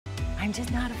I'm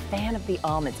just not a fan of the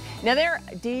almonds. Now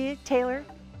do you, Taylor?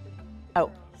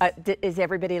 Oh, is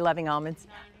everybody loving almonds?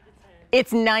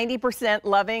 It's 90%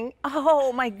 loving.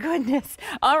 Oh my goodness.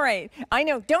 All right. I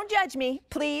know. Don't judge me,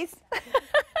 please.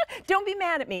 Don't be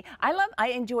mad at me. I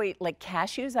enjoy like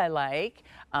cashews. I like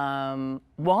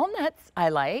walnuts. I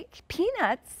like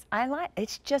peanuts. I like.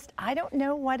 It's just I don't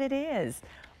know what it is.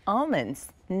 Almonds,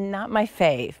 not my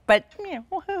fave, but you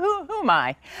know, who am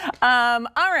I?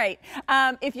 All right,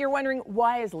 if you're wondering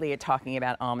why is Leah talking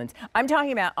about almonds, I'm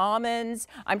talking about almonds,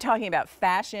 I'm talking about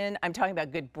fashion, I'm talking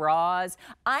about good bras,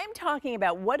 I'm talking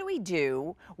about what do we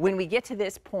do when we get to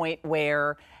this point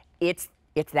where it's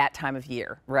that time of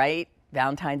year, right?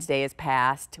 Valentine's Day is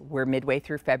past, we're midway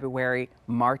through February,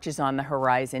 March is on the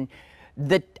horizon.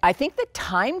 I think the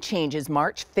time changes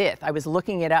March 5th. I was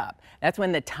looking it up. That's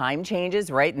when the time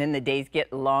changes, right? And then the days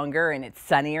get longer and it's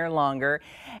sunnier longer.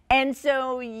 And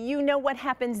so you know what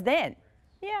happens then.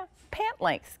 Yeah, pant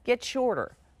lengths get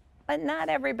shorter. But not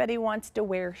everybody wants to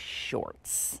wear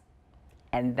shorts.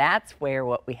 And that's where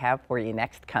what we have for you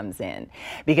next comes in.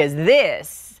 Because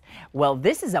this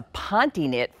is a Ponte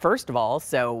knit, first of all,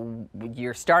 so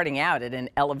you're starting out at an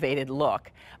elevated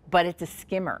look, but it's a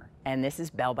skimmer, and this is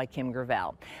Belle by Kim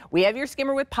Gravel. We have your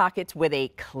skimmer with pockets with a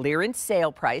clearance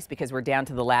sale price because we're down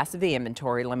to the last of the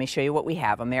inventory. Let me show you what we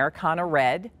have. Americana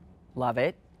red, love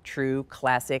it, true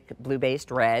classic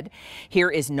blue-based red. Here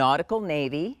is nautical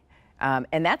navy.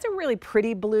 And that's a really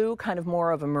pretty blue, kind of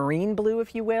more of a marine blue,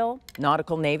 if you will.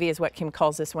 Nautical navy is what Kim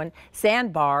calls this one.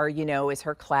 Sandbar, you know, is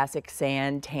her classic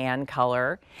sand tan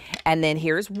color. And then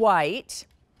here's white.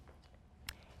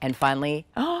 And finally,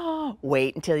 oh,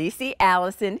 wait until you see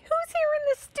Allison, who's here in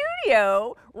the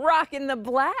studio, rocking the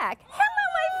black. Hello,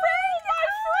 my friend.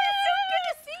 So good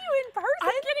to see you in person.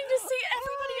 I'm getting to see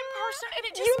everybody in person, and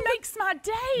it just makes my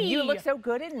day. You look so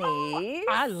good in these.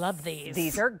 I love these.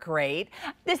 These are great.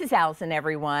 This is Allison,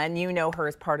 everyone. You know her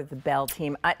as part of the Belle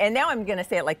team. And now I'm going to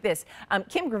say it like this.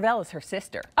 Kim Gravel is her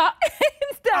sister.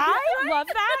 I love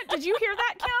that. Did you hear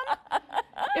that, Kim?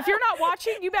 If you're not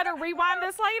watching, you better rewind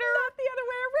this later. Not the other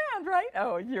way around, right?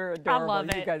 Oh, you're adorable. I love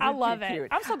it. You guys I are love too it. cute.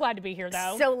 I'm so glad to be here,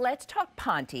 though. So let's talk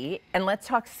Ponte and let's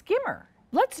talk skimmer.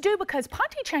 Let's do, because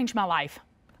Ponte changed my life.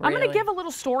 Really? I'm going to give a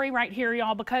little story right here,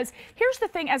 y'all, because here's the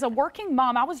thing. As a working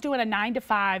mom, I was doing a 9 to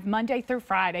 5, Monday through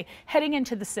Friday, heading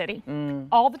into the city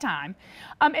all the time.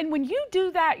 And when you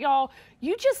do that, y'all,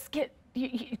 you just get,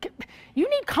 you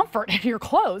need comfort in your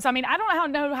clothes. I mean, I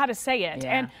don't know how to say it.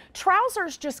 Yeah. And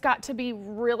trousers just got to be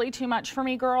really too much for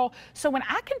me, girl. So when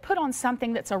I can put on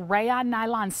something that's a rayon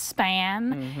nylon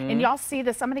span, and y'all see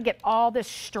this, I'm going to get all this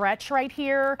stretch right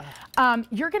here.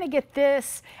 You're going to get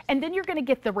this, and then you're going to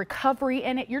get the recovery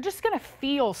in it. You're just going to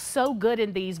feel so good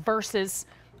in these versus,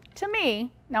 to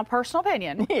me, now personal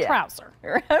opinion, trouser.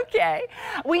 Okay.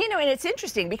 Well, you know, and it's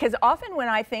interesting because often when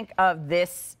I think of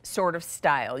this sort of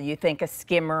style, you think a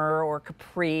skimmer or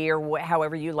capri or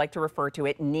however you like to refer to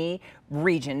it, knee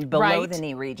region, below the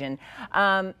knee region.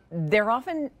 They're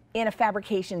often in a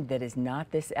fabrication that is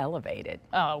not this elevated.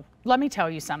 Oh, let me tell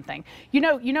you something. You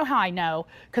know how I know?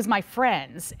 Because my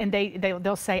friends, and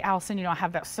they'll say, Allison, you know, I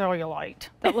have that cellulite,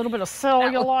 that little bit of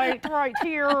cellulite right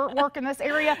here, work in this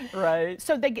area. Right.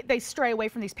 So they stray away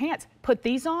from these pants. Put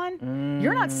these on,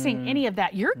 you're not seeing any of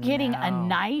that. You're getting a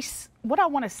nice, what I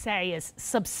want to say is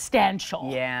substantial.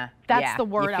 Yeah. That's the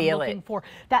word I'm looking for.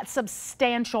 That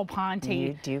substantial Ponte.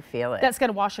 You do feel it. That's going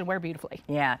to wash and wear beautifully.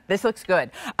 Yeah, this looks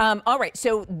good. All right,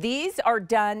 so these are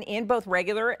done in both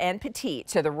regular and petite.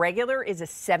 So the regular is a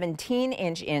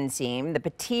 17-inch inseam. The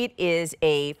petite is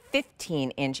a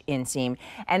 15-inch inseam.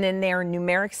 And then they're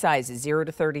numeric sizes, 0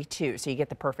 to 32, so you get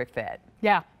the perfect fit.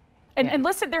 Yeah. And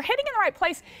listen, they're hitting in the right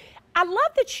place. I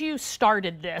love that you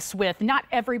started this with not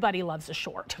everybody loves a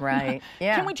short. Right.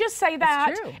 Yeah. Can we just say that?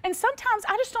 That's true. And sometimes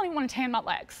I just don't even want to tan my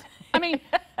legs. I mean,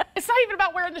 it's not even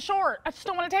about wearing the short. I just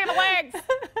don't want to tan my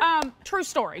legs. True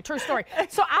story, true story.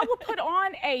 So I will put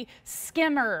on a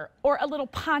skimmer or a little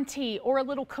Ponte or a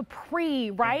little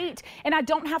capri, right? And I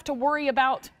don't have to worry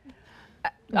about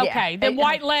okay, the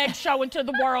white legs showing to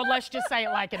the world. Let's just say it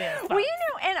like it is. Folks. Well, you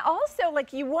know, and also,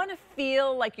 like, you want to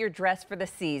feel like you're dressed for the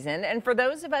season. And for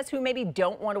those of us who maybe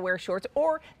don't want to wear shorts,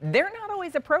 or they're not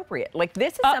always appropriate. Like,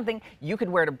 this is something you could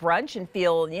wear to brunch and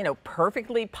feel, you know,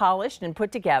 perfectly polished and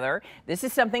put together. This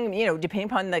is something, you know, depending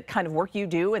upon the kind of work you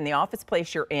do and the office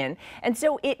place you're in. And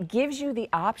so it gives you the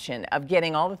option of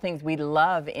getting all the things we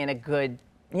love in a good,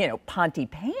 you know,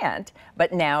 Ponte pant,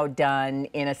 but now done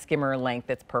in a skimmer length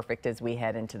that's perfect as we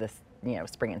head into this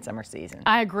spring and summer season.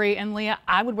 I agree. And Leah,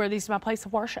 I would wear these to my place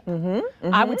of worship.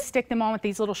 I would stick them on with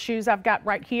these little shoes I've got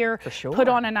right here. For sure. Put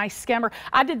on a nice skimmer.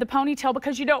 I did the ponytail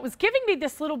because it was giving me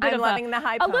this little bit I'm of loving the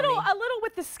high a pony. little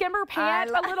with the skimmer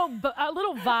pant, a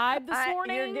little vibe this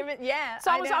morning. You're giving, yeah.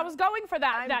 So I was going for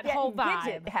that whole vibe.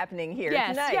 Gidget happening here.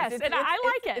 Yes, it's nice. yes, and I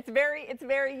like it. It's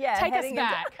very yeah. Take us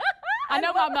back. I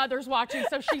know my mother's watching,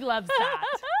 so she loves that.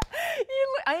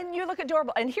 You look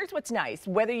adorable. And here's what's nice.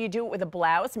 Whether you do it with a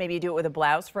blouse, maybe you do it with a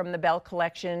blouse from the Belle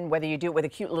collection, whether you do it with a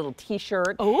cute little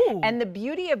t-shirt. Ooh. And the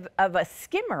beauty of a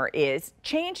skimmer is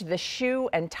change the shoe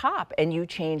and top, and you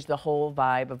change the whole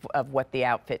vibe of what the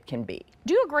outfit can be.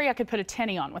 Do you agree I could put a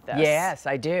tenny on with this? Yes,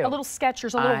 I do. A little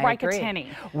Skechers, a little Rika tenny.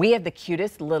 We have the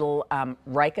cutest little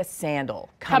Rika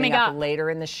sandal coming up later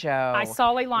in the show. I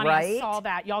saw Leilani, right? I saw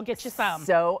that. Y'all get you some.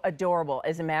 So adorable,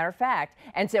 as a matter of fact.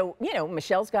 And so,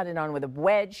 Michelle's got it on with a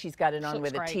wedge. She's got it on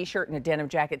with a t-shirt and a denim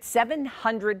jacket.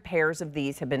 700 pairs of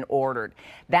these have been ordered.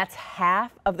 That's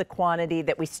half of the quantity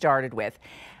that we started with.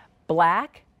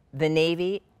 Black, the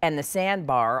navy, and the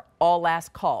sandbar all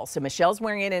last call. So Michelle's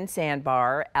wearing it in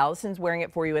sandbar. Allison's wearing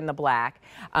it for you in the black.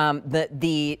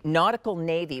 The nautical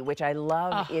navy, which I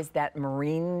love, is that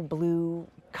marine blue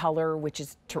color, which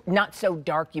is not so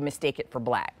dark you mistake it for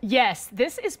black. Yes,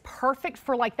 this is perfect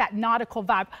for like that nautical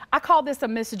vibe. I call this a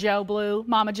Miss Joe blue,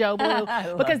 Mama Joe blue,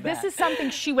 because this is something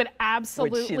she would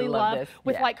absolutely love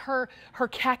with like her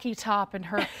khaki top and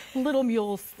her little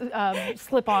mule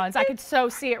slip-ons. I could so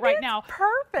see it right now.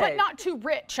 Perfect. But not too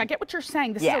rich. I get what you're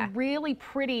saying. This is a really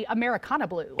pretty Americana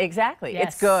blue. Exactly.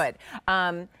 Yes. It's good.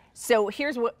 So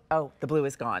here's what, the blue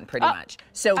is gone pretty much.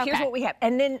 So here's what we have.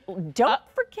 And then don't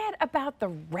forget about the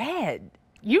red.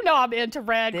 You know I'm into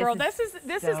red, girl. This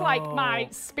is like my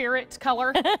spirit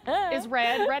color is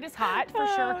red. Red is hot for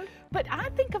sure. But I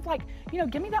think of like,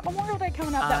 give me that Memorial Day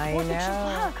coming up, that 4th of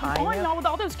July. Come on, y'all, with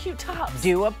all those cute tops.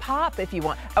 Do a pop if you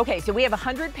want. Okay, so we have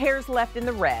 100 pairs left in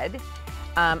the red.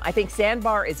 I think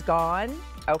sandbar is gone.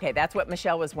 Okay, that's what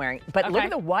Michelle was wearing. But look at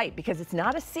the white, because it's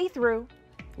not a see-through.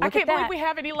 I can't believe we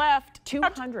have any left.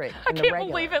 200 I can't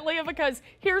believe it, Leah, because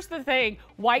here's the thing.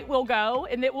 White will go,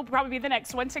 and it will probably be the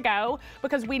next one to go,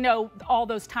 because we know all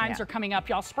those times are coming up,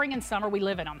 y'all. Spring and summer, we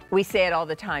live in them. We say it all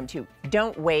the time, too.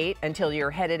 Don't wait until you're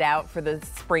headed out for the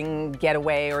spring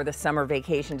getaway or the summer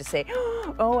vacation to say,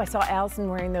 oh, I saw Allison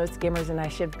wearing those skimmers, and I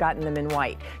should have gotten them in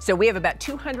white. So we have about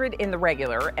 200 in the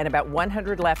regular and about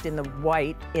 100 left in the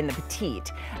white in the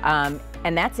petite.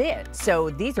 And that's it.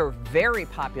 So these are very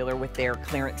popular with their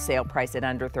clearance sale price at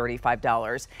under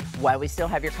 $35. While we still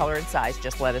have your color and size,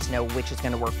 just let us know which is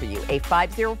going to work for you.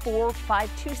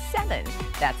 850-4527.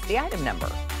 That's the item number.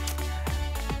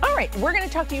 All right, we're going to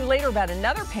talk to you later about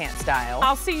another pant style.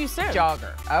 I'll see you soon.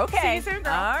 Jogger. Okay. See you soon,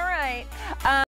 girl. All right.